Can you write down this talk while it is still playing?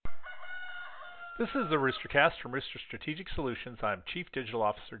This is the Roostercast from Rooster Strategic Solutions. I'm Chief Digital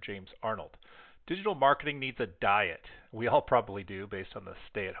Officer James Arnold. Digital marketing needs a diet. We all probably do based on the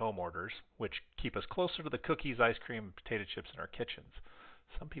stay-at-home orders, which keep us closer to the cookies, ice cream, and potato chips in our kitchens.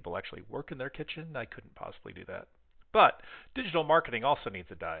 Some people actually work in their kitchen. I couldn't possibly do that. But digital marketing also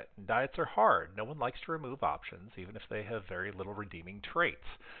needs a diet, and diets are hard. No one likes to remove options, even if they have very little redeeming traits.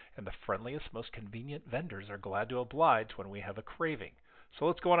 And the friendliest, most convenient vendors are glad to oblige when we have a craving. So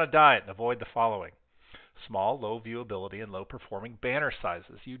let's go on a diet and avoid the following: small, low viewability, and low performing banner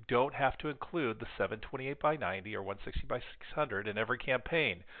sizes. You don't have to include the 728 by 90 or 160 by 600 in every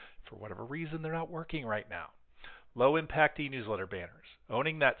campaign. For whatever reason, they're not working right now. Low impact e-newsletter banners.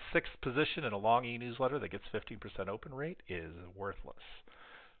 Owning that sixth position in a long e-newsletter that gets 15% open rate is worthless.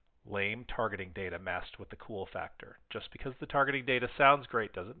 Lame targeting data masked with the cool factor. Just because the targeting data sounds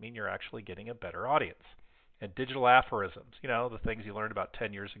great doesn't mean you're actually getting a better audience. And digital aphorisms, the things you learned about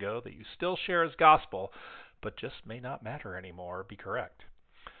 10 years ago that you still share as gospel, but just may not matter anymore or be correct.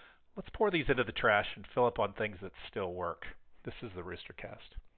 Let's pour these into the trash and fill up on things that still work. This is the Roostercast.